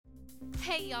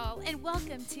Hey y'all, and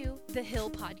welcome to The Hill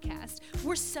Podcast.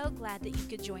 We're so glad that you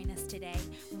could join us today.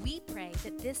 We pray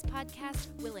that this podcast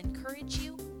will encourage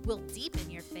you, will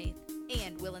deepen your faith,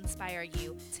 and will inspire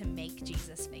you to make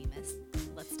Jesus famous.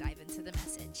 Let's dive into the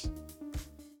message.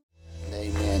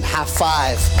 Amen. High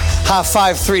five. High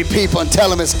five three people and tell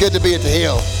them it's good to be at the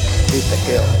Hill. Be at the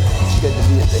Hill. It's good to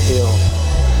be at the Hill.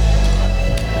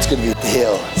 It's good to be at the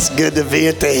Hill. It's good to be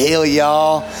at the Hill,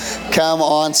 y'all. Come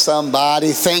on,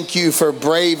 somebody. Thank you for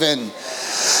braving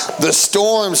the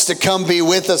storms to come be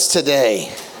with us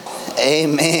today.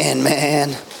 Amen,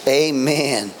 man.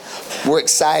 Amen. We're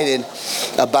excited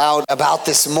about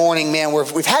this morning, man.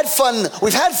 We've had fun.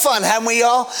 We've had fun, haven't we,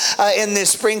 y'all? In this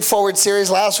Spring Forward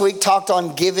series. Last week talked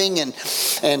on giving, and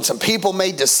some people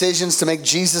made decisions to make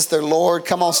Jesus their Lord.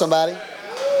 Come on, somebody.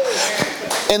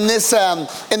 In this,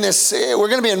 we're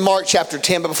going to be in Mark chapter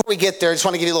 10. But before we get there, I just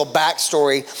want to give you a little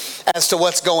backstory as to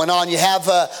what's going on. You have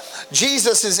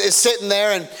Jesus is sitting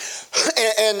there,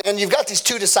 and you've got these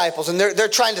two disciples, and they're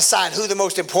trying to decide who the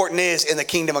most important is in the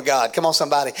kingdom of God. Come on,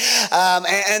 somebody.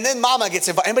 And then Mama gets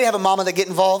involved. Anybody have a mama that get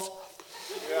involved?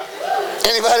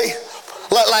 Anybody?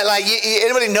 Like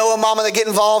anybody know a mama that get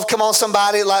involved? Come on,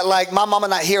 somebody. Like my mama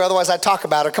not here, otherwise I'd talk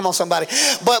about her. Come on, somebody.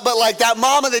 But like that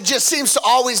mama that just seems to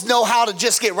always know how to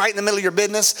just get right in the middle of your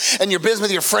business and your business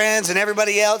with your friends and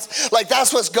everybody else. Like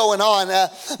that's what's going on.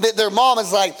 Their mom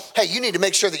is like, hey, you need to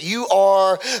make sure that you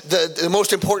are the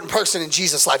most important person in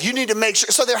Jesus' life. You need to make sure.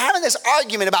 So they're having this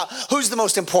argument about who's the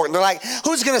most important. They're like,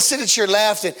 who's going to sit at your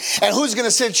left and who's going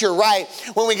to sit at your right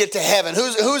when we get to heaven?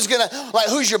 Who's going to, like,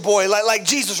 who's your boy? Like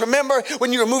Jesus, remember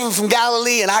when you were moving from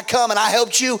Galilee and I come and I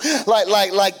helped you?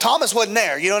 Like Thomas wasn't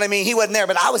there. You know what I mean? He wasn't there,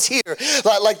 but I was here.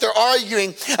 Like they're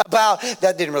arguing about,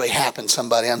 that didn't really happen,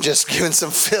 somebody. I'm just giving some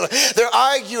filler. They're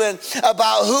arguing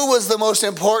about who was the most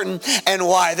important and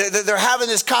why. They're having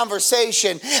this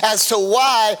conversation as to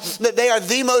why that they are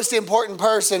the most important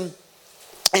person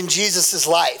in Jesus'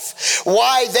 life.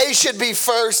 Why they should be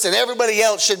first and everybody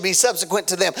else should be subsequent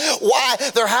to them. Why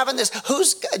they're having this,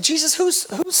 who's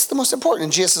the most important?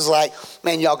 And Jesus is like,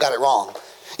 man, y'all got it wrong.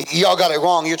 Y'all got it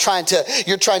wrong. You're trying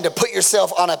to put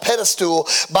yourself on a pedestal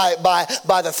by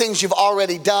the things you've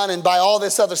already done and by all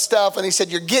this other stuff. And he said,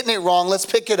 you're getting it wrong. Let's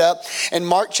pick it up in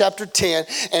Mark chapter 10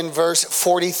 and verse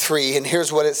 43. And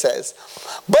here's what it says.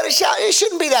 But it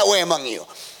shouldn't be that way among you.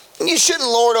 You shouldn't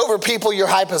lord over people your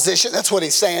high position. That's what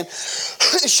he's saying.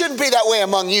 It shouldn't be that way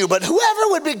among you. But whoever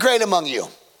would be great among you,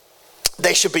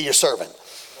 they should be your servant.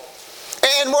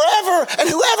 And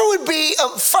whoever would be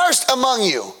first among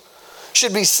you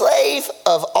should be slave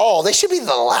of all. They should be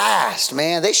the last,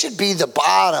 man. They should be the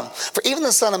bottom. For even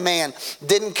the Son of Man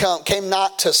came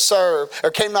not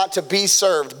to be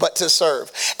served, but to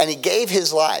serve. And he gave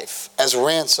his life as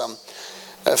ransom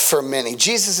for many.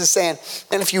 Jesus is saying,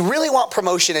 and if you really want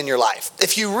promotion in your life,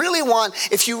 if you really want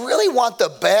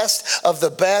the best of the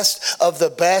best of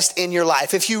the best in your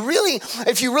life, if you really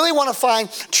want to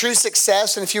find true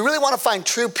success, and if you really want to find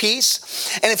true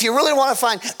peace, and if you really want to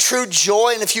find true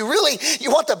joy, and if you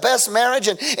want the best marriage,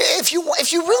 and if you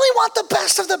really want the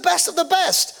best of the best of the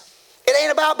best, it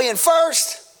ain't about being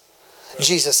first.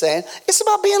 Jesus saying, it's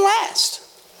about being last.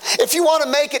 If you want to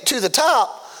make it to the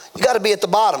top, you got to be at the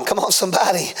bottom. Come on,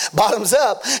 somebody. Bottoms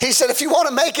up. He said, if you want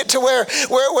to make it to where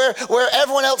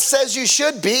everyone else says you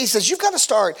should be, he says, you've got to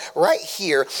start right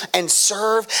here and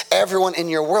serve everyone in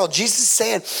your world. Jesus is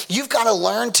saying, you've got to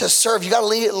learn to serve. You got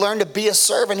to learn to be a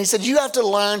servant. He said, you have to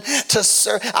learn to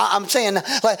serve. I'm saying,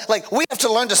 like we have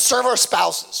to learn to serve our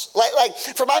spouses. Like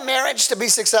for my marriage to be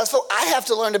successful, I have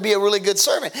to learn to be a really good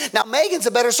servant. Now, Megan's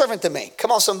a better servant than me.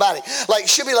 Come on, somebody. Like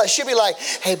she'll be like,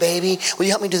 hey, baby, will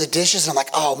you help me do the dishes? And I'm like,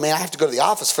 oh, man, I have to go to the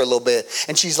office for a little bit.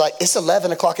 And she's like, it's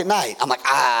 11 o'clock at night. I'm like,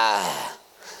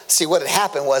 See, what had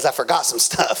happened was I forgot some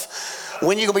stuff.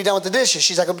 When you gonna be done with the dishes?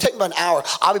 She's like, it'll take me about an hour.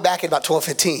 I'll be back at about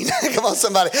 12:15. Come on,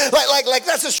 somebody. Like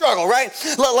that's a struggle, right?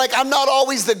 Like I'm not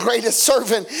always the greatest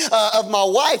servant of my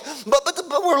wife, but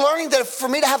we're learning that for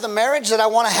me to have the marriage that I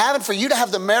want to have, and for you to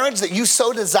have the marriage that you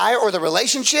so desire, or the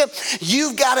relationship,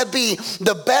 you've got to be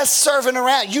the best servant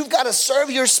around. You've got to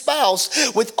serve your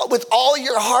spouse with all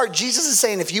your heart. Jesus is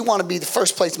saying, if you want to be the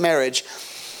first place marriage,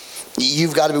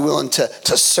 you've got to be willing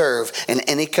to serve in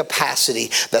any capacity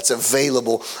that's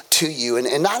available to you.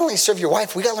 And not only serve your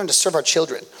wife, we got to learn to serve our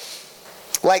children.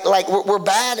 Like we're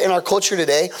bad in our culture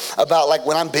today about like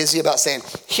when I'm busy about saying,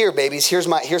 here babies, here's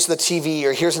the TV,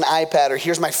 or here's an iPad, or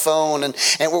here's my phone. And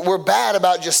we're bad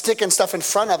about just sticking stuff in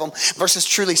front of them versus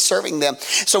truly serving them.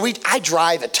 So I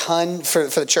drive a ton for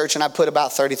the church, and I put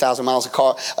about 30,000 miles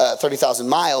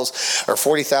or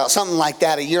 40,000, something like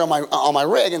that a year on my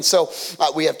rig. And so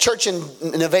we have church in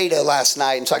Nevada last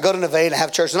night. And so I go to Nevada and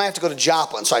have church, and I have to go to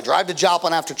Joplin. So I drive to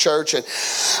Joplin after church, and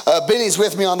Benny's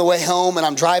with me on the way home, and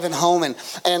I'm driving home, and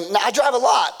I drive a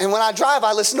lot. And when I drive,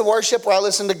 I listen to worship, or I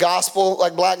listen to gospel,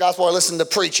 like black gospel, or I listen to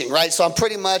preaching, right? So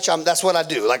that's what I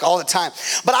do, like all the time.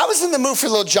 But I was in the mood for a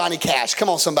little Johnny Cash. Come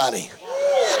on, somebody.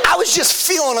 I was just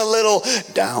feeling a little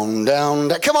down.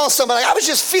 Come on, somebody. I was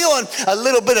just feeling a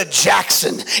little bit of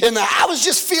Jackson. I was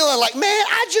just feeling like, man,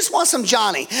 I just want some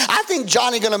Johnny. I think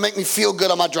Johnny going to make me feel good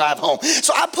on my drive home.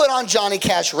 So I put on Johnny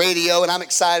Cash radio, and I'm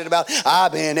excited about,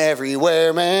 I've been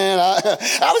everywhere, man.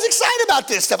 I was excited about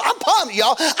this stuff. I'm pumped,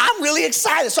 y'all. I'm really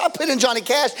excited. So I put in Johnny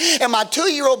Cash, and my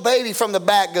 2-year-old baby from the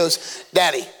back goes,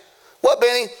 Daddy, what,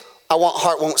 Benny? I want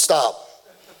Heart Won't Stop.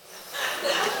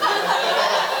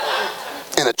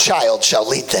 And a child shall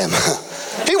lead them.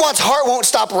 He wants Heart Won't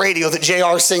Stop radio that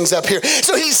JR sings up here.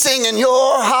 So he's singing,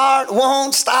 your heart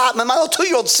won't stop. And my little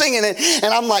 2-year-old singing it.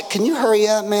 And I'm like, can you hurry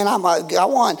up, man? I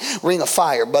want Ring of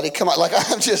Fire, buddy. Come on. Like,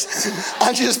 I'm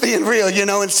just being real, you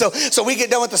know. And so we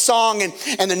get done with the song,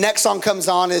 and the next song comes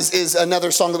on is another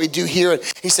song that we do here.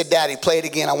 And he said, Daddy, play it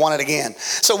again. I want it again.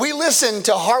 So we listened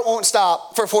to Heart Won't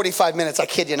Stop for 45 minutes. I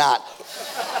kid you not.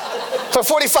 For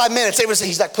 45 minutes,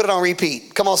 he's like, put it on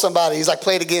repeat. Come on, somebody. He's like,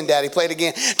 play it again, Daddy, play it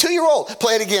again. 2-year-old,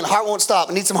 play it again. Heart Won't Stop.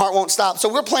 I need some Heart Won't Stop.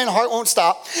 So we're playing Heart Won't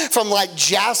Stop from like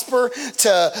Jasper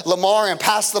to Lamar and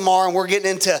past Lamar, and we're getting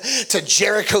into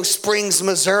Jericho Springs,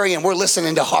 Missouri, and we're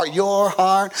listening to Your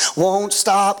Heart Won't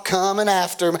Stop Coming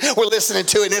After Me. We're listening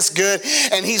to it, and it's good.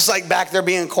 And he's like back there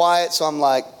being quiet, so I'm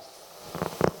like,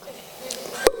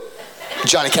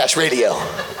 Johnny Cash radio.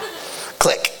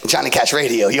 Click, Johnny Cash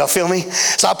radio. Y'all feel me?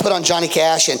 So I put on Johnny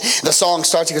Cash, and the song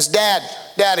starts. He goes,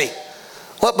 Daddy.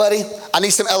 What, buddy? I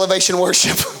need some elevation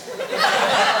worship.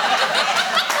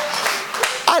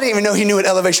 I didn't even know he knew what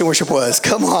elevation worship was.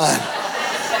 Come on.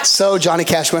 So Johnny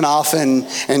Cash went off, and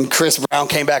Chris Brown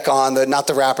came back on, not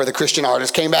the rapper, the Christian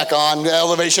artist, came back on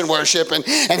elevation worship, and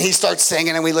he starts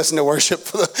singing, and we listened to worship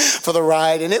for the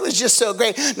ride, and it was just so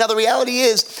great. Now the reality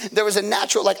is, there was a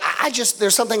natural,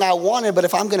 there's something I wanted, but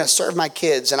if I'm going to serve my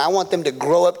kids, and I want them to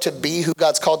grow up to be who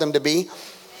God's called them to be,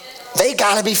 they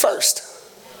got to be first.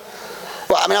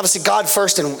 Well, I mean, obviously God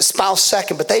first and spouse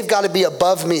second, but they've got to be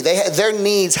above me. Their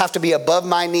needs have to be above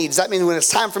my needs. That means when it's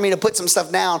time for me to put some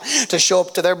stuff down to show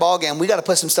up to their ball game, we got to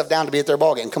put some stuff down to be at their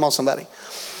ball game. Come on, somebody.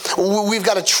 We've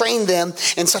got to train them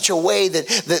in such a way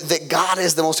that God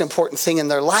is the most important thing in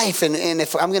their life. And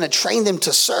if I'm going to train them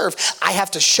to serve, I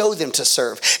have to show them to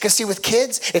serve. Because see, with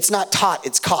kids, it's not taught,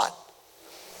 it's caught.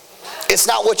 It's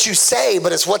not what you say,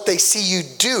 but it's what they see you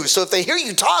do. So if they hear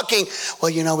you talking, well,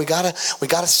 you know, we gotta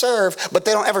serve, but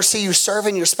they don't ever see you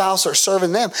serving your spouse or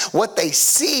serving them. What they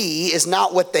see is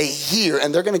not what they hear,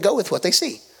 and they're going to go with what they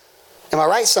see. Am I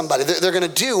right, somebody? They're going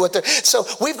to do what they're... So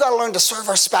we've got to learn to serve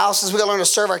our spouses. We've got to learn to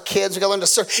serve our kids. We've got to learn to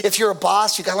serve... If you're a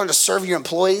boss, you've got to learn to serve your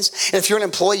employees. And if you're an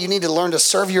employee, you need to learn to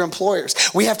serve your employers.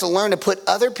 We have to learn to put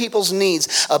other people's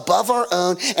needs above our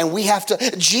own, and we have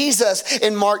to... Jesus,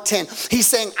 in Mark 10, he's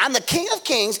saying, I'm the King of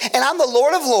Kings, and I'm the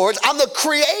Lord of Lords. I'm the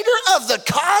creator of the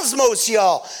cosmos,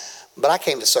 y'all. But I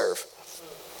came to serve.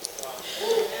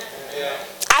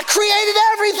 I created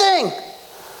everything.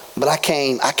 But I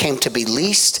came to be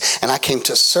least, and I came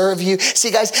to serve you.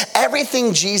 See, guys,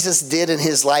 everything Jesus did in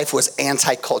his life was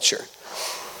anti-culture.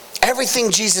 Everything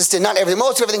Jesus did, not everything,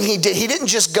 most of everything he did, he didn't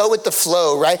just go with the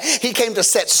flow, right? He came to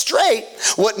set straight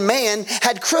what man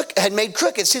had made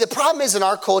crooked. See, the problem is in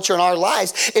our culture and our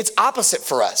lives, it's opposite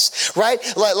for us, right?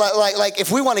 Like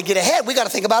if we want to get ahead, we got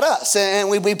to think about us. And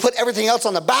we put everything else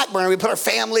on the back burner. We put our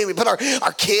family, we put our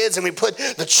kids, and we put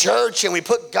the church, and we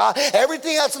put God,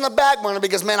 everything else on the back burner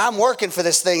because, man, I'm working for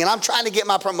this thing, and I'm trying to get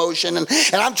my promotion, and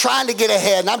I'm trying to get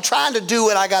ahead, and I'm trying to do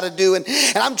what I got to do, and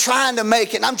I'm trying to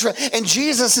make it, and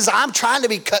Jesus is, I'm trying to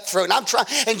be cutthroat,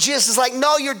 and Jesus is like,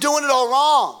 no, you're doing it all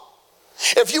wrong.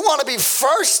 If you want to be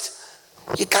first,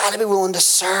 you got to be willing to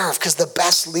serve, because the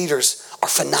best leaders are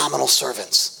phenomenal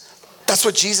servants. That's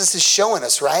what Jesus is showing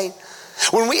us, right?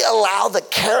 When we allow the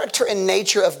character and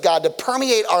nature of God to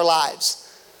permeate our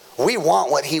lives, we want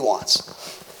what he wants.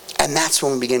 And that's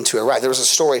when we begin to arrive. There was a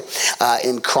story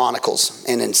in Chronicles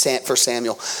and in 1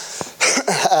 Samuel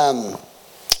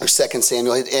or 2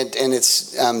 Samuel, and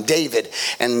it's David,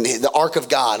 and the Ark of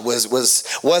God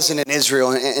wasn't in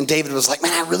Israel, and David was like,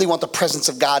 man, I really want the presence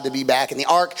of God to be back. And the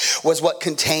Ark was what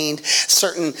contained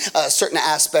certain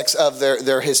aspects of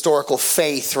their historical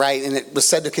faith, right? And it was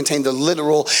said to contain the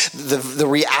literal, the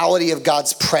reality of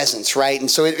God's presence, right?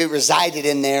 And so it resided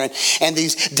in there, and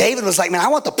David was like, man, I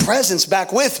want the presence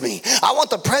back with me. I want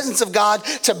the presence of God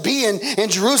to be in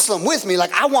Jerusalem with me.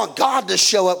 Like, I want God to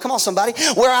show up. Come on, somebody,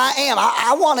 where I am.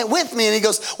 I want it with me. And he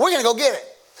goes, we're going to go get it.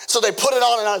 So they put it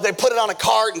on a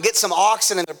cart and get some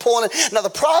oxen, and they're pulling it. Now the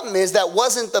problem is that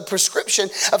wasn't the prescription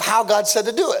of how God said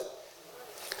to do it.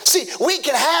 See, we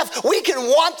can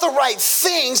want the right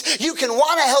things. You can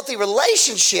want a healthy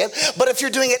relationship, but if you're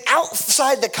doing it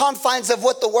outside the confines of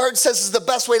what the word says is the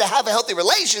best way to have a healthy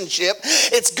relationship,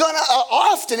 it's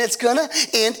gonna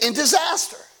end in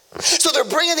disaster. So they're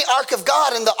bringing the Ark of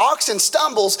God, and the oxen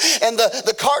stumbles, and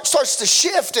the cart starts to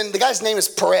shift, and the guy's name is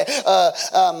Uzzah.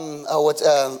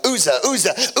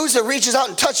 Uzzah reaches out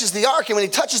and touches the Ark, and when he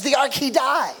touches the Ark, he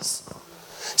dies.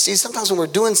 See, sometimes when we're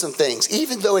doing some things,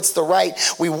 even though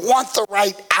we want the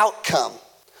right outcome,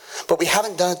 but we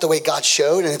haven't done it the way God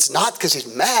showed, and it's not because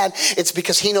he's mad, it's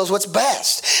because he knows what's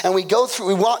best. And we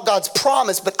want God's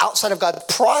promise, but outside of God's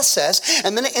process,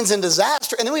 and then it ends in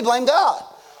disaster, and then we blame God.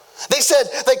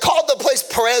 They called the place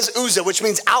Perez Uzzah, which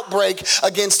means outbreak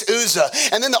against Uzzah.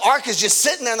 And then the ark is just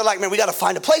sitting there, and they're like, man, we got to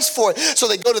find a place for it. So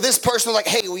they go to this person, they're like,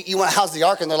 hey, you want to house the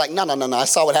ark? And they're like, no, I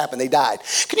saw what happened. They died.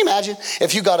 Can you imagine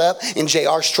if you got up and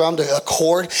J.R. strummed a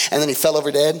chord, and then he fell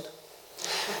over dead?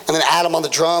 And then Adam on the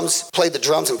drums played the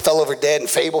drums and fell over dead, and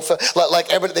Fable fell,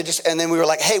 like everybody. And then we were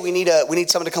like, hey, we need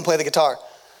someone to come play the guitar.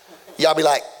 Y'all be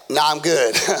like, nah, I'm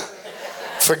good.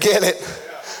 Forget it.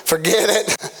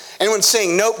 Anyone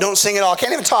sing? Nope, don't sing at all.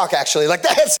 Can't even talk, actually. Like,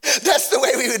 that's the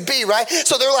way we would be, right?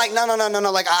 So they're like, no.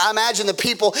 Like, I imagine the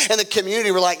people in the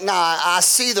community were like, nah, I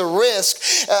see the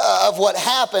risk of what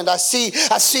happened. I see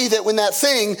that when that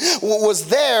thing was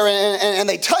there and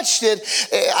they touched it,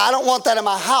 I don't want that in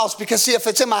my house, because, see, if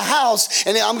it's in my house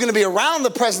and I'm going to be around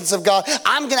the presence of God,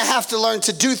 I'm going to have to learn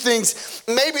to do things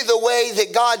maybe the way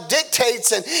that God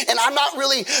dictates, and I'm not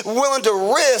really willing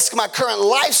to risk my current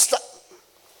lifestyle.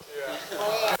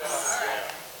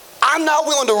 I'm not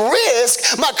willing to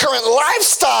risk my current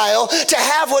lifestyle to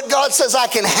have what God says I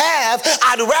can have.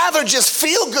 I'd rather just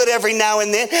feel good every now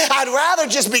and then. I'd rather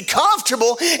just be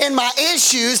comfortable in my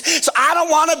issues. So I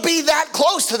don't want to be that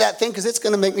close to that thing, because it's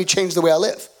going to make me change the way I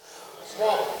live.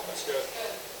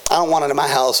 I don't want it in my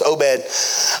house. Obed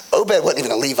wasn't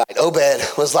even a Levite.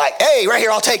 Obed was like, hey, right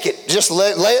here, I'll take it. Just lay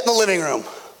it in the living room.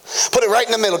 Put it right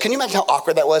in the middle. Can you imagine how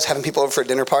awkward that was, having people over for a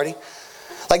dinner party?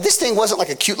 Like, this thing wasn't like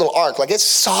a cute little ark. Like, it's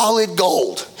solid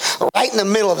gold right in the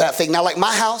middle of that thing. Now, like,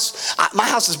 my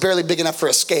house is barely big enough for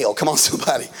a scale. Come on,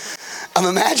 somebody. I'm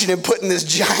imagining putting this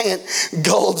giant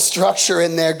gold structure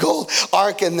in there, gold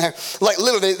ark in there. Like,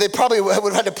 literally, they probably would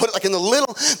have had to put it like in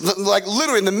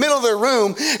literally in the middle of their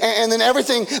room, and then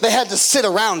everything, they had to sit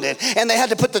around it. And they had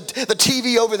to put the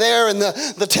TV over there, and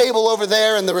the table over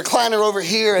there, and the recliner over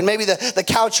here, and maybe the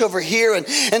couch over here.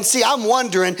 And see, I'm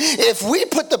wondering, if we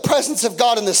put the presence of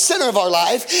God in the center of our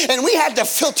life, and we had to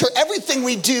filter everything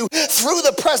we do through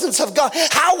the presence of God,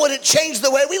 how would it change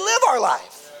the way we live our life?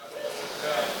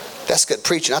 That's good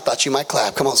preaching. I thought you might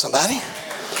clap. Come on, somebody.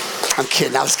 I'm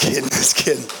kidding. I was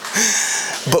kidding.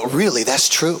 But really, that's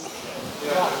true.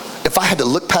 If I had to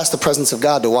look past the presence of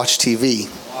God to watch TV,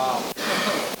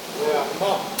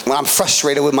 when I'm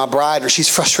frustrated with my bride or she's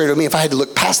frustrated with me, if I had to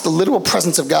look past the literal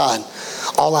presence of God,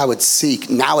 all I would seek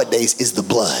nowadays is the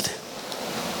blood.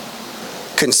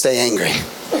 Couldn't stay angry.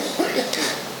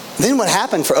 Then what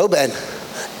happened for Obed?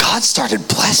 God started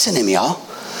blessing him, y'all.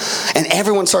 And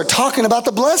everyone started talking about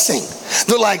the blessing.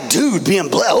 They're like, dude, being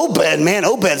blessed.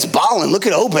 Obed's balling. Look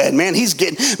at Obed, man. He's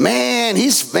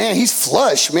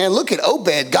flush, man. Look at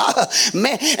Obed, God,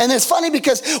 man. And it's funny,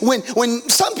 because when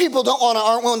some people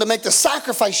aren't willing to make the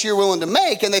sacrifice you're willing to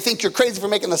make, and they think you're crazy for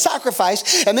making the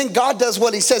sacrifice, and then God does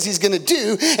what he says he's going to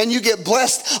do, and you get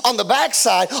blessed on the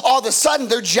backside, all of a sudden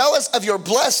they're jealous of your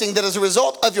blessing that is a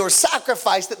result of your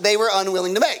sacrifice that they were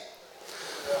unwilling to make.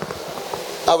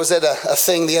 I was at a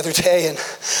thing the other day, and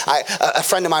a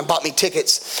friend of mine bought me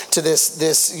tickets to this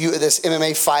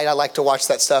MMA fight. I like to watch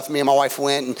that stuff. Me and my wife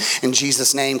went, and in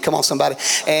Jesus' name, come on, somebody.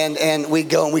 And we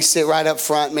go and we sit right up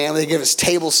front, man. They give us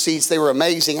table seats. They were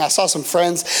amazing. I saw some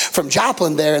friends from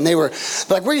Joplin there, and they were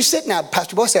like, where are you sitting now,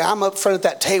 Pastor Boy? I said, I'm up front at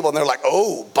that table. And they're like,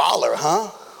 oh, baller, huh?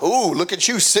 Ooh, look at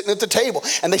you sitting at the table.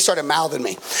 And they started mouthing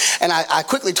me. And I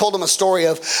quickly told them a story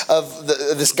of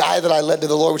this guy that I led to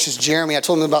the Lord, which is Jeremy. I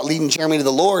told him about leading Jeremy to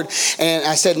the Lord. And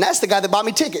I said, and that's the guy that bought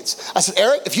me tickets. I said,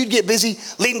 Eric, if you'd get busy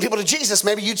leading people to Jesus,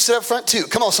 maybe you'd sit up front too.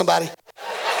 Come on, somebody.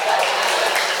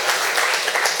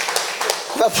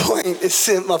 My point is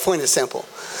simple.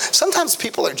 Sometimes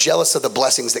people are jealous of the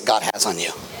blessings that God has on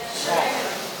you.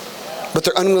 But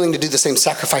they're unwilling to do the same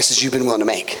sacrifices you've been willing to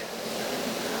make.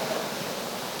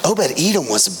 Obed-Edom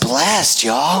was blessed,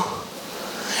 y'all.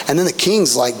 And then the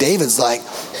king's like, David's like,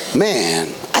 man,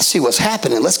 I see what's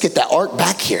happening. Let's get that ark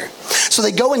back here. So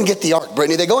they go and get the ark,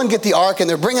 Brittany. They go and get the ark, and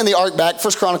they're bringing the ark back.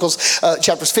 1 Chronicles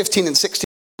chapters 15 and 16.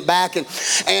 Back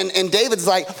and David's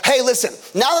like, hey, listen,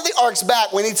 now that the ark's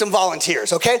back, we need some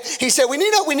volunteers, okay? He said, we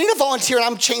need a volunteer, and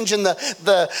I'm changing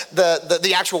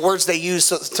the actual words they use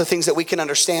to things that we can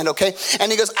understand, okay?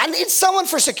 And he goes, I need someone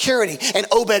for security. And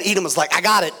Obed-Edom was like, I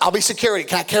got it. I'll be security.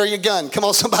 Can I carry a gun? Come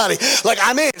on, somebody. Like,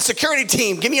 I'm in. Security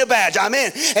team. Give me a badge. I'm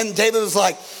in. And David was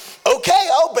like, okay,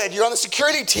 Obed, you're on the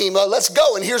security team. Let's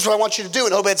go. And here's what I want you to do.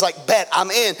 And Obed's like, bet, I'm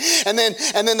in. And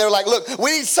then they're like, look,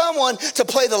 we need someone to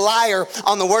play the lyre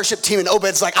on the worship team. And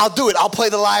Obed's like, I'll do it. I'll play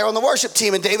the lyre on the worship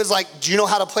team. And David's like, do you know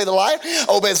how to play the lyre?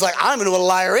 Obed's like, I don't even know what a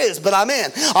lyre is, but I'm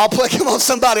in. I'll play. Come on,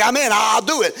 somebody. I'm in. I'll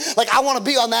do it. Like, I want to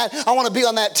be on that. I want to be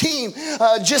on that team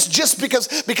just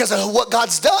because of what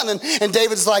God's done. And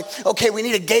David's like, okay, we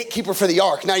need a gatekeeper for the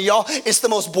ark. Now, y'all, it's the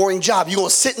most boring job. You're going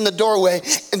to sit in the doorway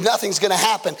and nothing's going to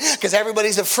happen, because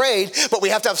everybody's afraid, but we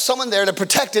have to have someone there to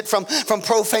protect it from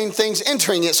profane things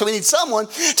entering it. So we need someone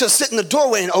to sit in the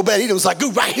doorway. And Obed-Edom was like,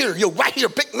 dude, right here,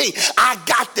 pick me. I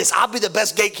got this. I'll be the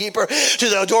best gatekeeper to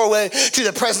the doorway, to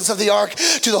the presence of the ark,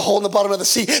 to the hole in the bottom of the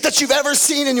sea that you've ever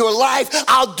seen in your life.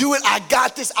 I'll do it. I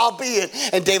got this. I'll be it.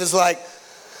 And David's like,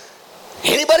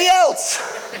 anybody else?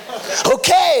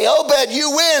 Okay, Obed,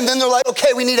 you win. Then they're like,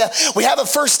 okay, we have a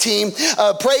first team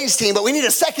praise team, but we need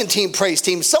a second team praise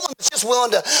team. Someone that's just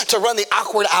willing to run the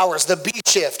awkward hours, the B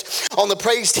shift on the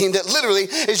praise team, that literally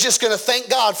is just going to thank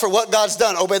God for what God's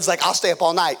done. Obed's like, I'll stay up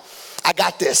all night. I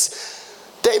got this.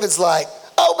 David's like,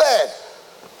 Obed,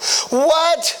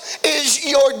 what is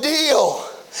your deal?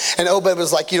 And Obed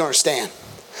was like, you don't understand.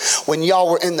 When y'all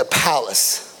were in the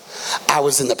palace, I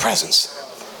was in the presence.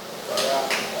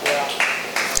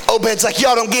 Obed's like,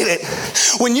 y'all don't get it.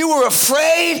 When you were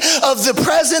afraid of the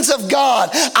presence of God,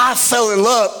 I fell in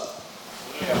love.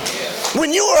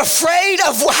 When you were afraid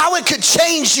of how it could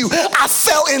change you, I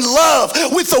fell in love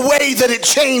with the way that it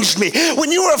changed me.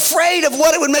 When you were afraid of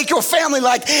what it would make your family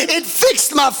like, it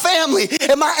fixed my family,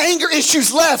 and my anger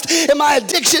issues left, and my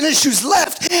addiction issues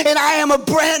left, and I am a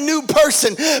brand new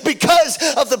person because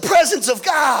of the presence of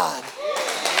God.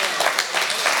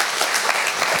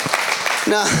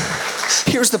 Now,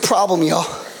 here's the problem, y'all.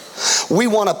 We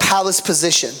want a palace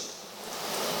position.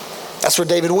 That's where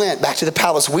David went, back to the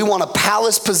palace. We want a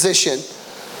palace position,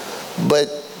 but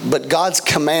God's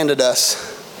commanded us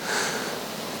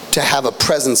to have a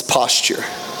presence posture,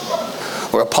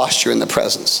 or a posture in the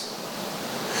presence.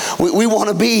 We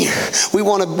want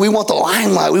the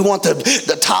limelight. We want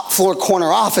the top floor corner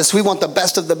office. We want the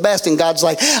best of the best. And God's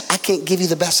like, I can't give you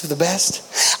the best of the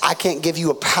best. I can't give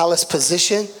you a palace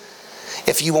position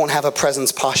if you won't have a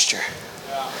presence posture.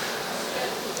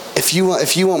 If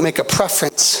you won't make a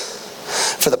preference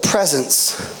for the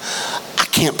presence, I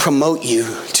can't promote you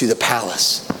to the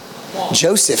palace.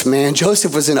 Joseph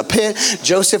was in a pit.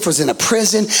 Joseph was in a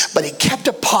prison, but he kept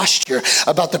a posture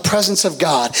about the presence of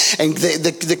God. And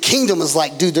the kingdom was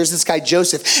like, dude, there's this guy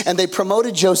Joseph. And they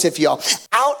promoted Joseph, y'all,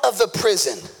 out of the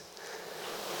prison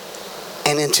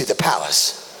and into the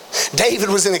palace. David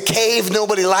was in a cave.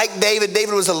 Nobody liked David.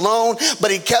 David was alone,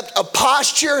 but he kept a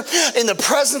posture in the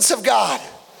presence of God.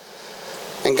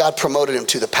 And God promoted him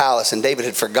to the palace, and David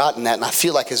had forgotten that. And I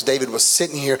feel like as David was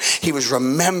sitting here, he was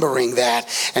remembering that.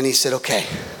 And he said, okay,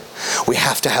 we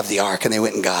have to have the ark. And they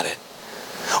went and got it.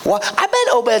 Well, I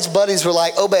bet Obed's buddies were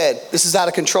like, Obed, this is out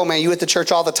of control, man. You at the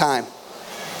church all the time.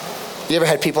 You ever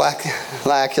had people act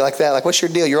like that? Like, what's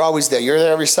your deal? You're always there. You're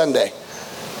there every Sunday.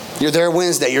 You're there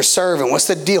Wednesday. You're serving. What's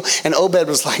the deal? And Obed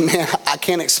was like, man, I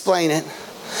can't explain it,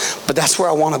 but that's where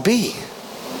I want to be.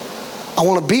 I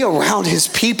want to be around his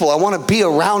people. I want to be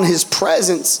around his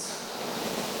presence.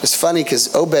 It's funny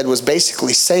because Obed was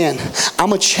basically saying,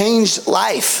 I'm a changed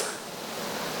life.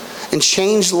 And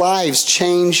changed lives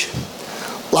change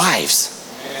lives.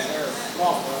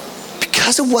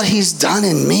 Because of what he's done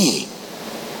in me,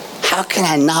 how can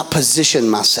I not position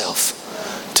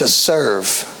myself to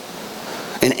serve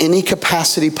in any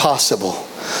capacity possible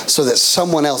so that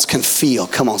someone else can feel?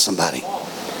 Come on, somebody.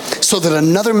 So that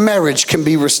another marriage can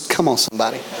be, come on,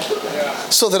 somebody.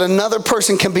 so that another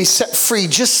person can be set free,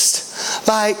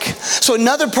 so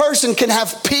another person can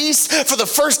have peace for the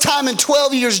first time in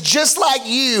 12 years, just like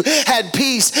you had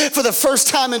peace for the first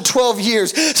time in 12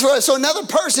 years. So another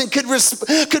person could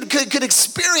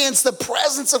experience the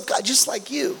presence of God just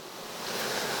like you.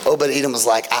 Obed-Edom was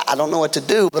like, I don't know what to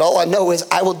do, but all I know is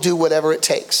I will do whatever it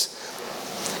takes.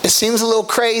 It seems a little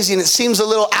crazy and it seems a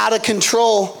little out of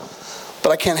control,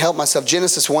 but I can't help myself.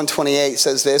 Genesis 1:28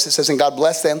 says this. It says, and God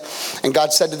blessed them, and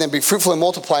God said to them, be fruitful and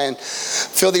multiply, and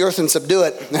fill the earth and subdue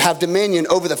it, and have dominion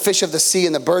over the fish of the sea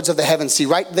and the birds of the heavens. See,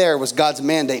 right there was God's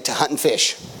mandate to hunt and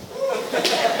fish.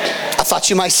 I thought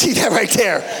you might see that right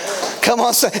there. Come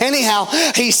on, so anyhow,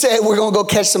 he said, we're going to go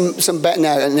catch some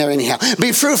anyhow.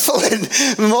 Be fruitful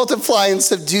and multiply and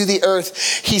subdue the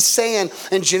earth. He's saying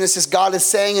in Genesis, God is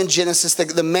saying in Genesis, that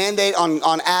the mandate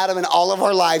on Adam and all of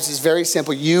our lives is very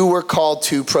simple. You were called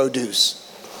to produce.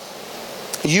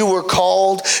 You were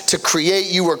called to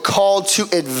create. You were called to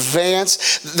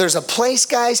advance. There's a place,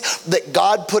 guys, that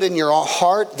God put in your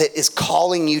heart that is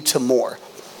calling you to more.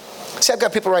 See, I've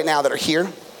got people right now that are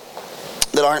here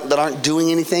that aren't doing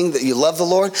anything, that you love the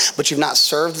Lord, but you've not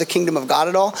served the kingdom of God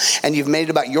at all, and you've made it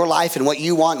about your life and what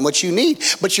you want and what you need,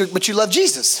 but you love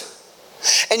Jesus.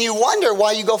 And you wonder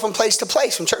why you go from place to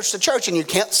place, from church to church, and you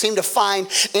can't seem to find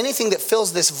anything that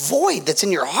fills this void that's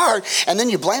in your heart, and then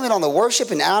you blame it on the worship.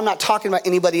 And I'm not talking about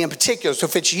anybody in particular, so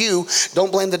if it's you,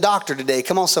 don't blame the doctor today.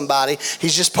 Come on, somebody.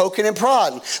 He's just poking and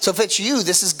prodding. So if it's you,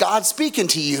 this is God speaking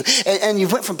to you. And you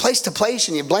went from place to place,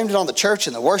 and you blamed it on the church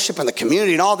and the worship and the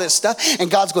community and all this stuff,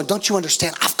 and God's going, don't you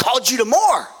understand? I've called you to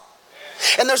more.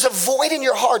 And there's a void in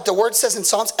your heart. The word says in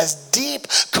Psalms, as deep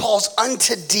calls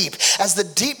unto deep. As the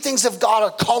deep things of God are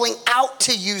calling out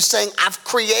to you, saying, I've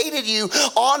created you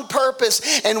on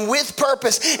purpose and with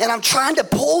purpose, and I'm trying to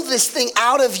pull this thing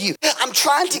out of you. I'm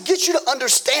trying to get you to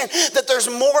understand that there's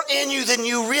more in you than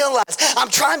you realize. I'm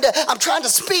trying to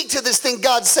speak to this thing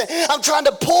God said. I'm trying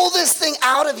to pull this thing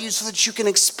out of you so that you can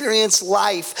experience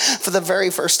life for the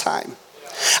very first time.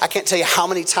 I can't tell you how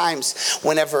many times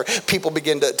whenever people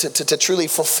begin to truly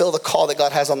fulfill the call that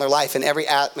God has on their life in every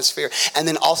atmosphere, and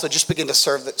then also just begin to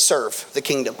serve the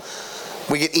kingdom.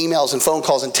 We get emails and phone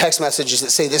calls and text messages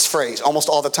that say this phrase almost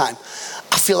all the time.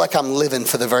 I feel like I'm living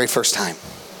for the very first time.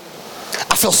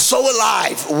 I feel so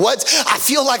alive. I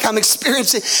feel like I'm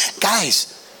experiencing.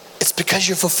 Guys, it's because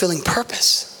you're fulfilling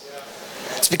purpose.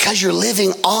 It's because you're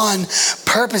living on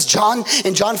purpose.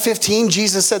 In John 15,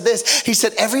 Jesus said this. He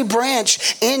said, every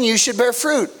branch in you should bear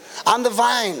fruit. I'm the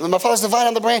vine. My Father's the vine,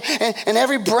 I'm the branch. And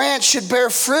every branch should bear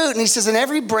fruit. And he says, and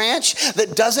every branch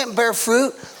that doesn't bear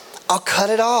fruit, I'll cut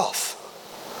it off.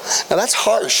 Now that's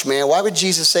harsh, man. Why would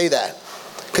Jesus say that?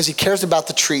 Because he cares about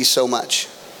the tree so much.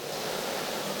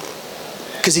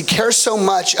 Because he cares so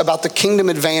much about the kingdom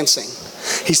advancing.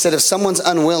 He said, if someone's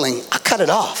unwilling, I'll cut it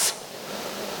off.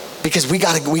 Because we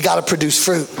gotta produce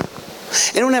fruit.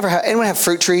 Anyone have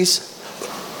fruit trees?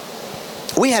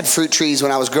 We had fruit trees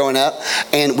when I was growing up,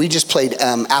 and we just played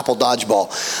apple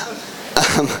dodgeball.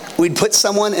 We'd put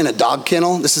someone in a dog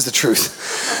kennel. This is the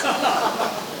truth.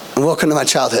 Welcome to my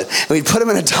childhood. And we'd put them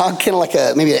in a dog kennel, like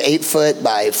maybe an 8-foot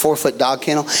by 4-foot dog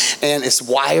kennel, and it's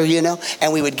wire,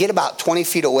 and we would get about 20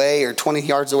 feet away or 20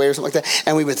 yards away or something like that,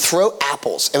 and we would throw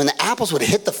apples, and when the apples would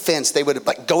hit the fence, they would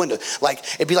go into,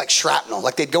 it'd be like shrapnel,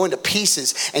 they'd go into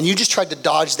pieces, and you just tried to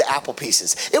dodge the apple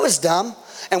pieces. It was dumb,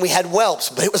 and we had whelps,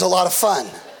 but it was a lot of fun.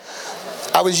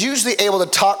 I was usually able to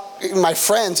talk my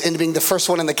friends into being the first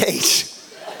one in the cage,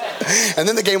 and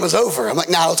then the game was over. I'm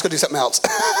like, nah, let's go do something else.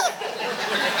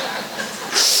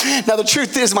 Now the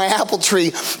truth is, my apple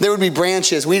tree, there would be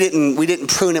branches. We didn't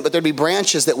prune it, but there'd be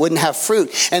branches that wouldn't have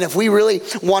fruit. And if we really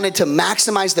wanted to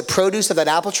maximize the produce of that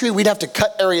apple tree, we'd have to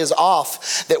cut areas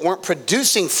off that weren't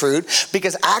producing fruit,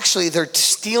 because actually they're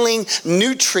stealing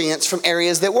nutrients from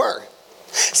areas that were.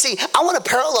 See, I want to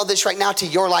parallel this right now to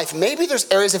your life. Maybe there's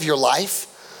areas of your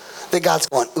life that God's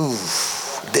going, ooh,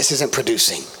 this isn't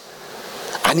producing.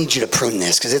 I need you to prune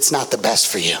this because it's not the best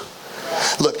for you.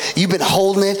 Look, you've been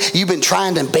holding it. You've been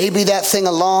trying to baby that thing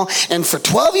along. And for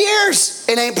 12 years,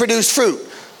 it ain't produced fruit.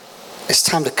 It's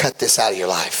time to cut this out of your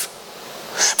life.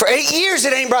 For 8 years,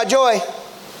 it ain't brought joy.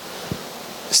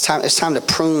 It's time to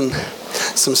prune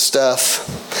some stuff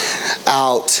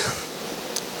out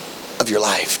of your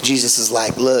life. Jesus is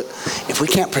like, look, if we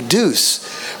can't produce,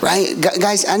 right?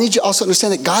 Guys, I need you to also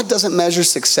understand that God doesn't measure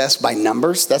success by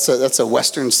numbers. That's a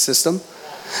Western system.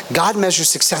 God measures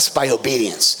success by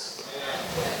obedience.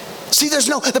 See,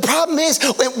 the problem is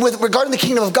with regarding the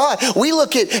kingdom of God, we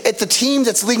look at the team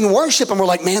that's leading worship and we're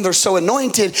like, man, they're so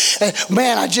anointed.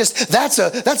 Man, that's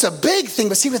a big thing.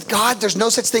 But see, with God, there's no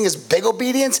such thing as big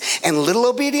obedience and little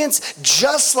obedience,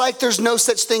 just like there's no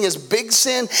such thing as big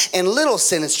sin and little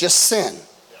sin. It's just sin.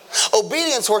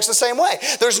 Obedience works the same way.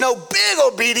 There's no big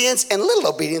obedience and little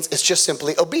obedience. It's just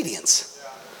simply obedience.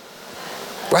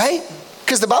 Right?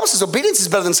 Because the Bible says obedience is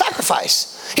better than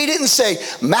sacrifice. He didn't say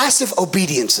massive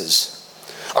obediences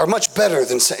are much better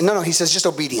than, no, he says just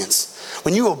obedience.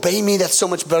 When you obey me, that's so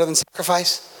much better than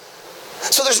sacrifice.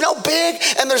 So there's no big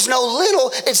and there's no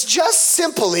little. It's just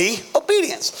simply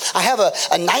obedience. I have a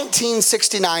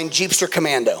 1969 Jeepster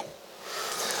Commando.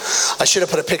 I should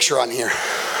have put a picture on here.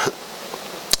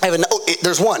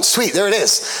 There's one. Sweet, there it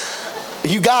is.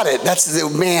 You got it.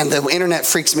 The internet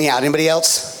freaks me out. Anybody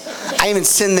else? I even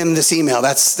send them this email.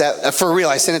 That's for real.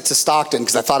 I sent it to Stockton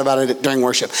because I thought about it during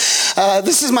worship.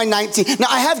 This is my 19. Now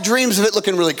I have dreams of it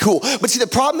looking really cool, but see the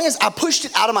problem is I pushed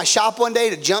it out of my shop one day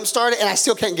to jumpstart it, and I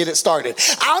still can't get it started.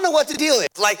 I don't know what the deal is.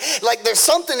 Like there's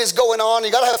something is going on.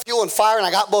 You got to have fuel and fire, and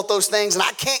I got both those things, and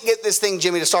I can't get this thing,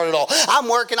 Jimmy, to start at all. I'm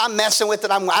working. I'm messing with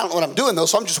it. I don't know what I'm doing though,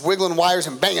 so I'm just wiggling wires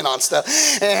and banging on stuff,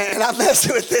 and I'm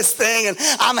messing with this thing, and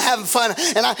I'm having fun,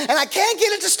 and I can't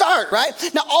get it to start. Right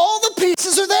now, all the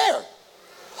pieces are there.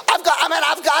 I've got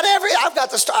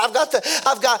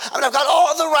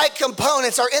all the right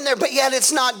components are in there, but yet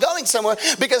it's not going somewhere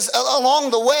because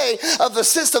along the way of the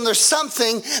system, there's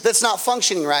something that's not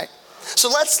functioning right. So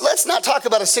let's not talk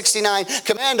about a 69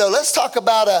 Commando. Let's talk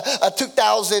about a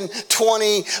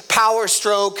 2020 Power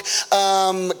Stroke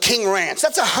King Ranch.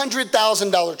 That's a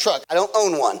 $100,000 truck. I don't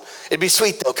own one. It'd be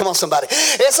sweet though. Come on, somebody.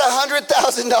 It's a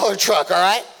 $100,000 truck, all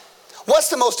right? What's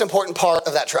the most important part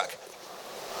of that truck?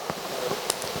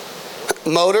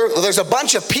 Motor. Well, there's a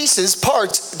bunch of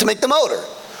parts to make the motor.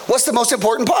 What's the most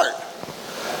important part?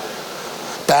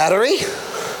 Battery.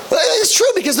 Well, it's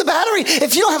true because the battery,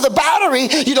 if you don't have the battery,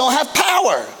 you don't have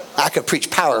power. I could preach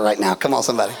power right now. Come on,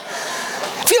 somebody.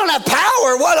 If you don't have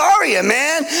power, what are you,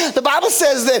 man? The Bible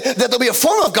says that there'll be a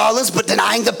form of godliness, but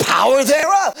denying the power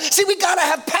thereof. See, we got to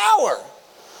have power.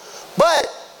 But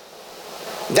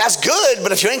that's good,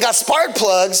 but if you ain't got spark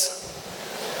plugs,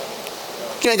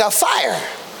 you ain't got fire.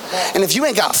 And if you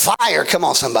ain't got fire, come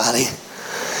on, somebody.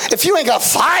 If you ain't got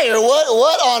fire,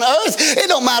 what on earth? It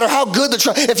don't matter how good the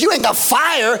truck. If you ain't got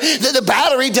fire, the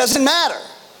battery doesn't matter.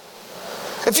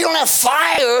 If you don't have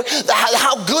fire,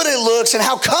 how good it looks and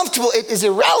how comfortable it is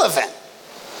irrelevant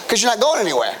because you're not going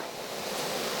anywhere.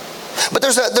 But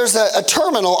there's a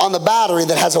terminal on the battery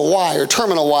that has a wire,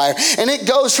 terminal wire, and it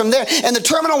goes from there. And the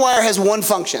terminal wire has one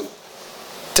function: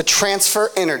 to transfer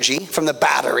energy from the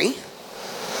battery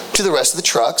to the rest of the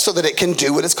truck so that it can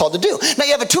do what it's called to do. Now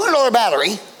you have a $200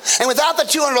 battery, and without the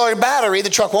 $200 battery, the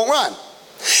truck won't run.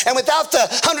 And without the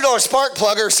 $100 spark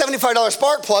plug or $75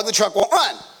 spark plug, the truck won't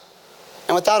run.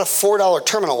 And without a $4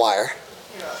 terminal wire,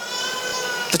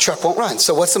 the truck won't run.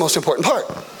 So what's the most important part?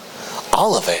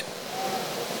 All of it.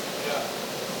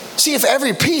 See, if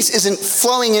every piece isn't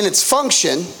flowing in its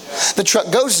function, the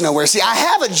truck goes nowhere. See, I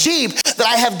have a Jeep that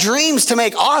I have dreams to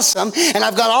make awesome, and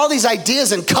I've got all these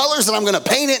ideas and colors, and I'm going to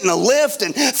paint it in a lift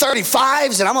and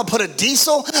 35s, and I'm going to put a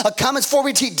Cummins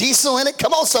 4BT diesel in it.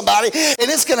 Come on, somebody.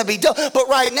 And it's going to be dope. But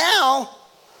right now,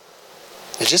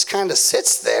 it just kind of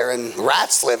sits there, and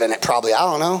rats live in it probably. I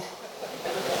don't know.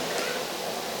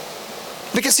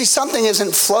 Because, see, something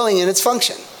isn't flowing in its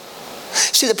function.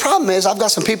 See, the problem is I've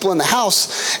got some people in the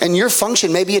house and your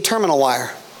function may be a terminal wire.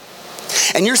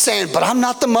 And you're saying, but I'm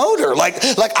not the motor. Like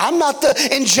I'm not the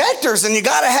injectors, and you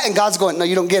got to have, and God's going, no,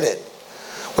 you don't get it.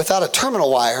 Without a terminal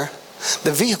wire,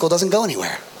 the vehicle doesn't go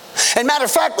anywhere. And matter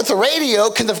of fact, with the radio,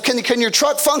 can your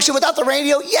truck function without the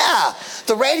radio? Yeah.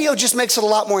 The radio just makes it a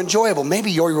lot more enjoyable.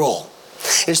 Maybe your role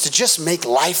is to just make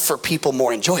life for people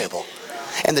more enjoyable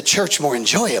and the church more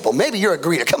enjoyable. Maybe you're a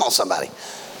greeter. Come on, somebody.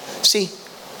 See,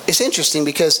 it's interesting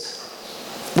because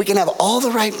we can have all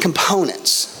the right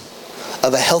components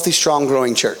of a healthy, strong,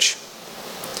 growing church.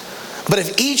 But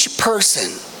if each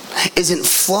person isn't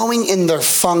flowing in their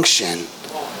function,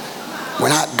 we're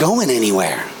not going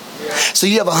anywhere. So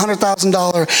you have a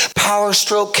 $100,000 Power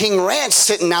Stroke King Ranch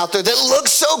sitting out there that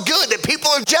looks so good that people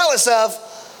are jealous of,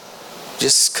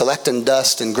 just collecting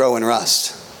dust and growing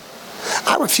rust.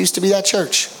 I refuse to be that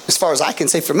church, as far as I can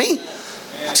say for me.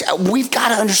 We've got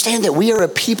to understand that we are a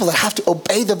people that have to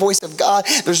obey the voice of God.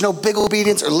 There's no big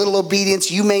obedience or little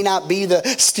obedience. You may not be the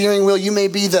steering wheel. You may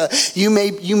be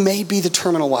the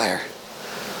terminal wire.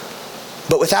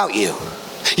 But without you,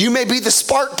 you may be the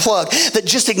spark plug that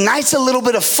just ignites a little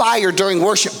bit of fire during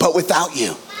worship. But without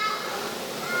you,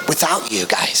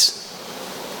 guys,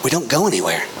 we don't go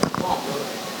anywhere.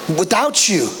 Without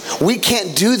you, we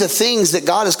can't do the things that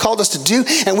God has called us to do,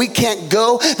 and we can't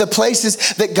go the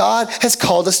places that God has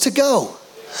called us to go.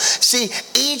 See,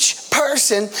 each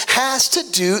person has to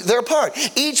do their part.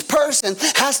 Each person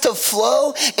has to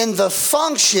flow in the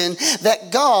function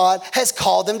that God has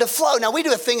called them to flow. Now, we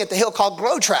do a thing at the Hill called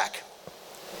Grow Track.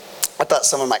 I thought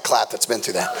someone might clap that's been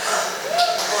through that.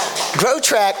 Grow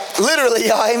Track,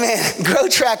 literally, amen. Grow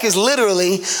Track is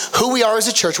literally who we are as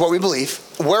a church, what we believe,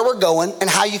 where we're going, and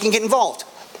how you can get involved.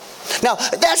 Now,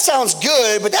 that sounds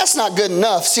good, but that's not good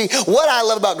enough. See, what I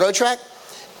love about Grow Track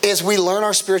is we learn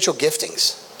our spiritual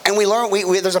giftings. And we learn,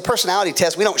 there's a personality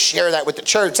test. We don't share that with the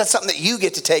church. That's something that you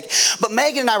get to take. But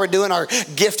Megan and I were doing our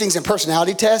giftings and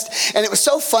personality test. And it was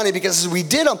so funny because as we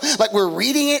did them, like we're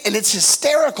reading it and it's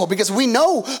hysterical because we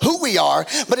know who we are.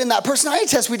 But in that personality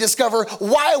test, we discover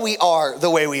why we are the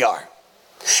way we are.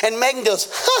 And Megan goes,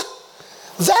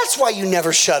 that's why you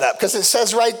never shut up. Because it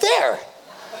says right there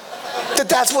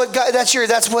that's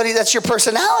your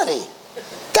personality.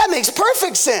 That makes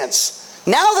perfect sense.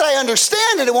 Now that I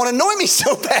understand it, it won't annoy me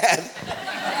so bad.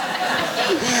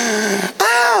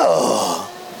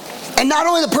 Oh. And not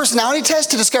only the personality test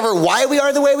to discover why we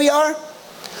are the way we are,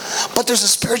 but there's a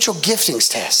spiritual giftings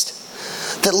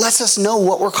test that lets us know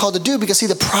what we're called to do. Because see,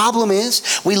 the problem is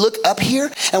we look up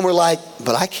here and we're like,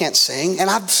 but I can't sing. And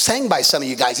I've sang by some of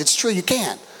you guys. It's true, you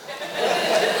can.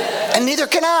 And neither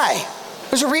can I.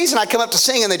 There's a reason I come up to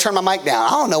sing and they turn my mic down. I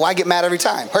don't know why I get mad every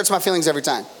time. Hurts my feelings every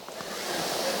time.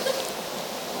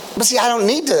 But see, I don't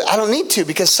need to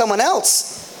because someone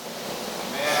else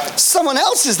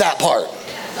is that part.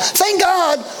 Thank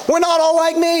God we're not all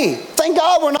like me. Thank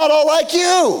God we're not all like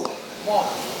you.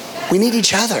 We need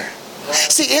each other.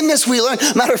 See, in this we learn.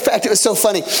 Matter of fact, it was so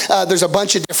funny. There's a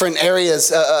bunch of different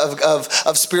areas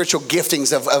of spiritual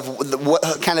giftings of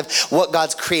what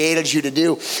God's created you to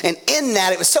do. And in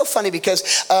that, it was so funny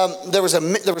because there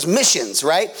was missions,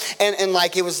 right? And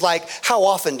like it was like, how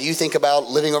often do you think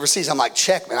about living overseas? I'm like,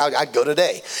 check, man, I'd go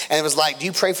today. And it was like, do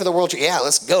you pray for the world? Yeah,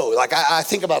 let's go. Like I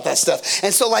think about that stuff.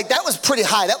 And so like that was pretty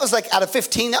high. That was like out of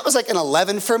 15, that was like an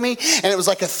 11 for me, and it was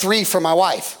like a 3 for my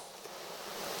wife.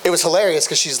 It was hilarious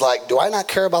because she's like, do I not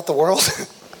care about the world?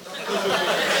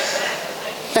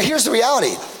 Now here's the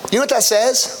reality. You know what that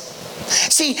says?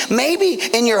 See, maybe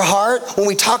in your heart, when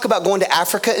we talk about going to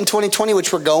Africa in 2020,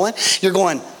 which we're going, you're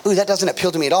going, ooh, that doesn't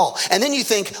appeal to me at all. And then you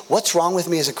think, what's wrong with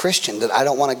me as a Christian that I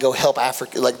don't want to go help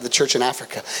Africa, like the church in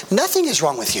Africa? Nothing is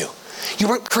wrong with you. You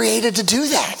weren't created to do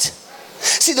that.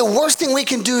 See, the worst thing we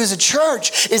can do as a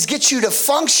church is get you to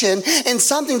function in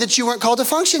something that you weren't called to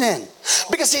function in.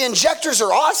 Because the injectors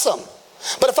are awesome.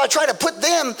 But if I try to put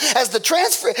them as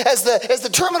the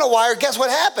terminal wire, guess what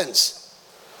happens?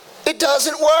 It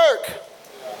doesn't work.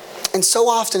 And so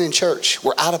often in church,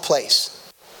 we're out of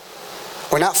place.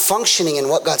 We're not functioning in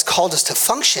what God's called us to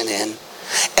function in.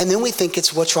 And then we think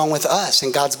it's what's wrong with us.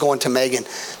 And God's going to Megan,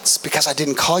 it's because I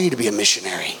didn't call you to be a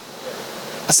missionary.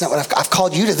 That's not what I've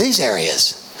called you to these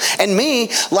areas. And me,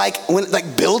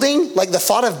 building, like the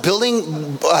thought of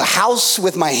building a house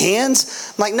with my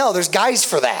hands, I'm like, no, there's guys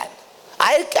for that.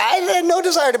 I had no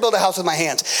desire to build a house with my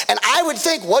hands. And I would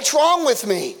think, what's wrong with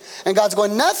me? And God's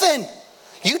going, nothing.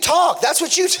 You talk. That's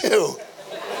what you do.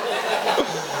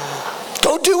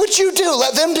 Go do what you do.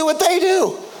 Let them do what they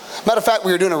do. Matter of fact,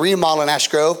 we were doing a remodel in Ash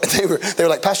Grove. And they were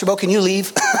like, Pastor Bo, can you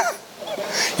leave?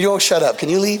 You won't shut up. Can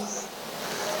you leave?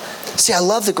 See, I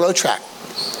love the Grow Track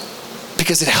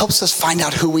because it helps us find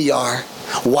out who we are,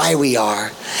 why we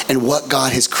are, and what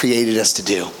God has created us to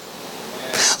do.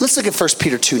 Let's look at 1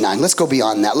 Peter 2:9. Let's go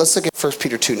beyond that. Let's look at 1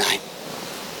 Peter 2:9.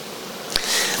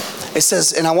 It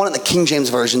says, and I want it in the King James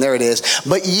Version, there it is.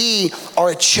 But ye are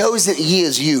a chosen, ye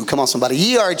is you, come on somebody.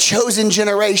 Ye are a chosen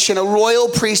generation, a royal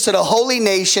priesthood, a holy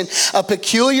nation, a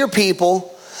peculiar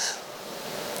people,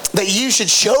 that you should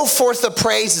show forth the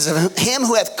praises of him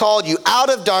who hath called you out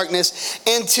of darkness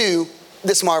into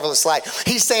this marvelous light.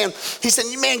 He's saying,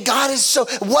 man, God is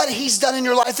what he's done in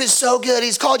your life is so good.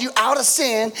 He's called you out of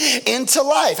sin into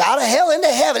life, out of hell into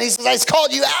heaven. He's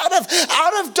called you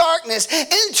out of darkness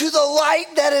into the light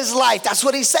that is life. That's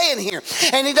what he's saying here.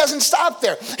 And he doesn't stop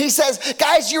there. He says,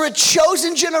 guys, you're a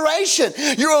chosen generation.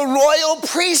 You're a royal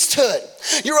priesthood.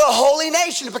 You're a holy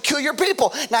nation, a peculiar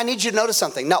people. Now I need you to notice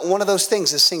something. Not one of those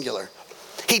things is singular.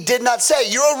 He did not say,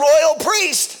 you're a royal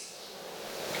priest.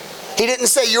 He didn't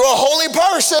say you're a holy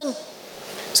person.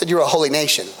 He said you're a holy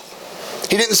nation.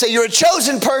 He didn't say you're a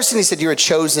chosen person. He said you're a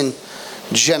chosen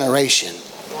generation.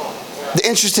 The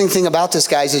interesting thing about this,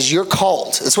 guys, is you're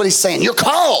called. That's what he's saying. You're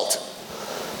called.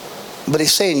 But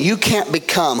he's saying you can't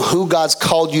become who God's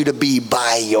called you to be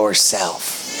by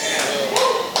yourself.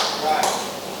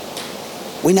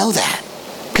 We know that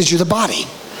because you're the body.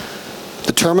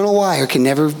 The terminal wire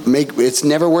it's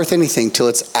never worth anything till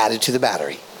it's added to the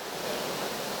battery.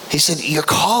 He said, you're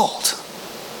called.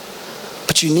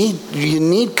 But you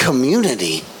need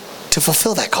community to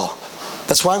fulfill that call.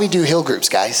 That's why we do hill groups,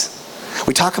 guys.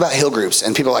 We talk about hill groups,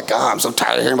 and people are like, I'm so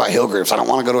tired of hearing about hill groups. I don't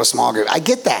want to go to a small group. I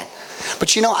get that.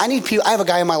 But I need people. I have a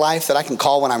guy in my life that I can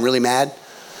call when I'm really mad.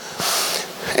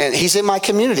 And he's in my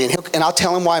community, and I'll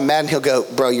tell him why I'm mad, and he'll go,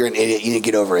 bro, you're an idiot. You need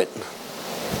to get over it.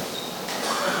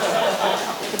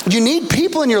 You need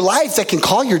people in your life that can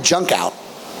call your junk out.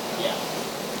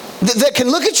 That can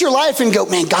look at your life and go,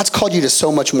 man, God's called you to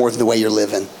so much more than the way you're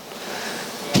living.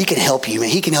 He can help you, man.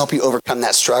 He can help you overcome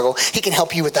that struggle. He can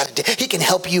help you with that. He can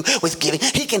help you with giving.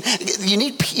 You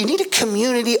need a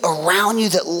community around you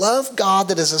that love God,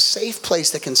 that is a safe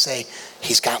place that can say,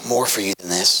 he's got more for you than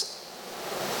this.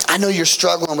 I know you're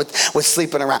struggling with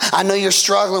sleeping around. I know you're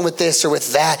struggling with this or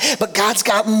with that, but God's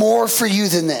got more for you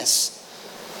than this.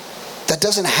 That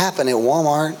doesn't happen at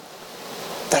Walmart.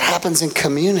 That happens in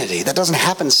community. That doesn't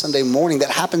happen Sunday morning. That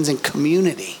happens in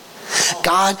community.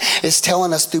 God is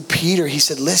telling us through Peter, he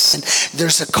said, listen,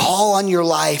 there's a call on your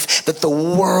life that the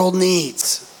world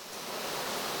needs.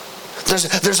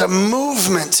 There's a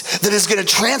movement that is going to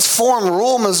transform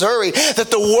rural Missouri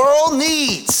that the world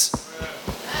needs.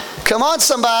 Come on,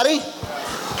 somebody.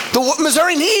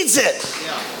 Missouri needs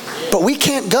it. But we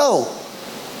can't go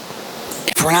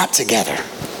if we're not together.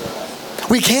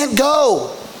 We can't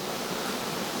go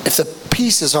if the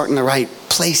pieces aren't in the right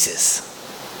places.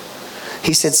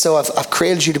 He said, so I've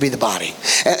created you to be the body.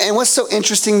 And what's so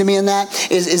interesting to me in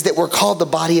that is that we're called the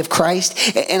body of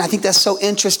Christ. And I think that's so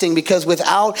interesting because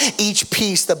without each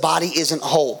piece, the body isn't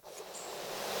whole.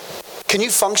 Can you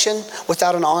function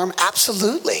without an arm?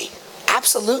 Absolutely.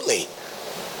 Absolutely.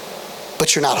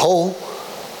 But you're not whole.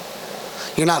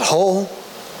 You're not whole.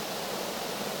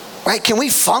 Right? Can we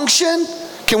function?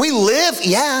 Can we live?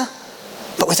 Yeah.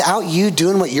 But without you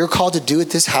doing what you're called to do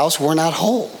at this house, we're not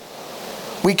whole.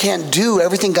 We can't do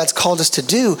everything God's called us to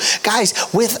do, guys,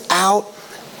 without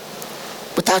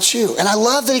you. And I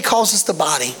love that he calls us the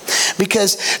body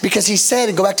because he said,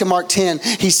 and go back to Mark 10,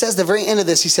 he says at the very end of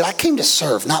this, he said, I came to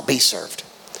serve, not be served.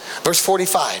 Verse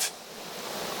 45.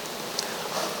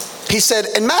 He said,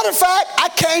 and matter of fact, I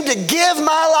came to give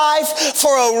my life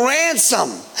for a ransom.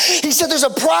 He said, there's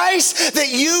a price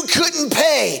that you couldn't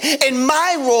pay. And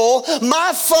my role,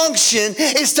 my function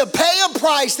is to pay a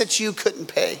price that you couldn't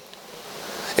pay.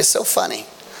 It's so funny.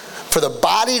 For the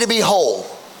body to be whole,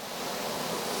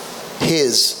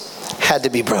 his had to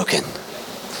be broken.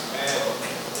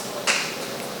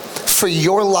 For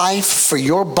your life, for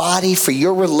your body, for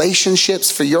your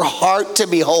relationships, for your heart to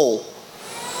be whole,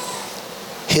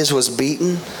 his was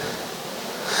beaten,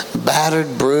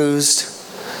 battered, bruised,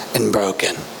 and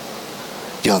broken.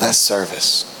 Yo, that's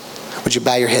service. Would you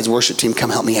bow your heads? Worship team, come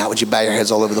help me out. Would you bow your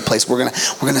heads all over the place? We're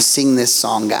gonna sing this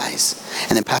song, guys.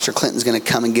 And then Pastor Clinton's gonna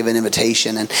come and give an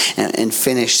invitation and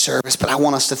finish service. But I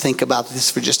want us to think about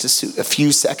this for just a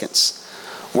few seconds.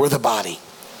 We're the body,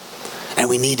 and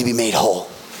we need to be made whole.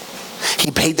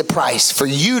 He paid the price for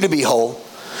you to be whole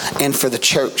and for the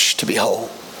church to be whole.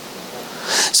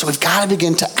 So we've got to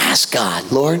begin to ask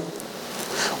God, Lord,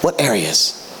 what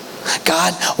areas?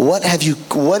 God, what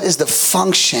is the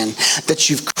function that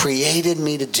you've created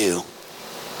me to do?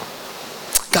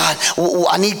 God,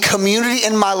 I need community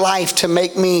in my life to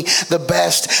make me the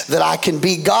best that I can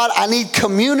be. God, I need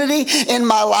community in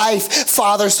my life,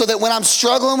 Father, so that when I'm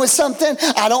struggling with something,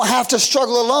 I don't have to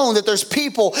struggle alone, that there's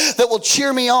people that will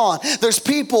cheer me on. There's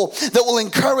people that will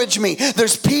encourage me.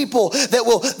 There's people that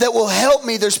will help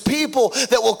me. There's people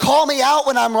that will call me out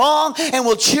when I'm wrong and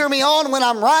will cheer me on when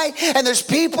I'm right. And there's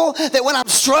people that when I'm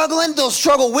struggling, they'll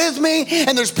struggle with me.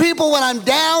 And there's people when I'm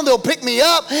down, they'll pick me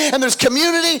up. And there's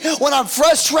community when I'm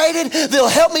frustrated, they'll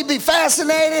help me be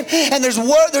fascinated. And there's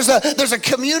a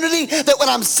community that when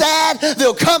I'm sad,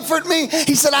 they'll comfort me.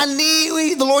 He said,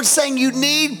 the Lord's saying you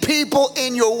need people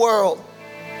in your world.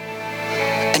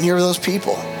 And you're those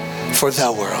people for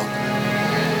that world.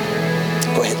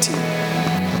 Go ahead, team.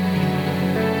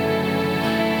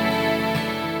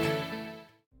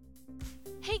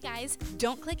 Hey guys,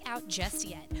 don't click out just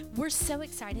yet. We're so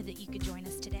excited that you could join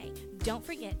us today. Don't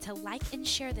forget to like and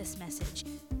share this message,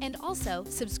 and also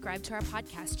subscribe to our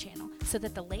podcast channel so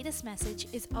that the latest message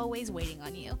is always waiting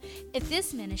on you. If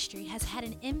this ministry has had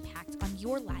an impact on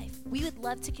your life, we would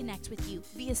love to connect with you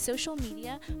via social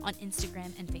media on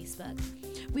Instagram and Facebook.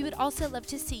 We would also love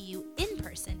to see you in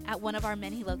person at one of our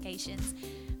many locations.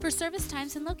 For service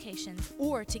times and locations,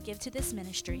 or to give to this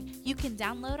ministry, you can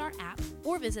download our app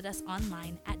or visit us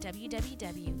online at www.thehill.us.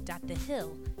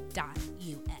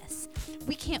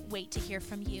 We can't wait to hear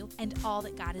from you and all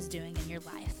that God is doing in your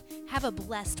life. Have a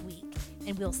blessed week,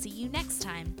 and we'll see you next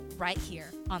time right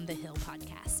here on The Hill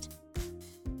Podcast.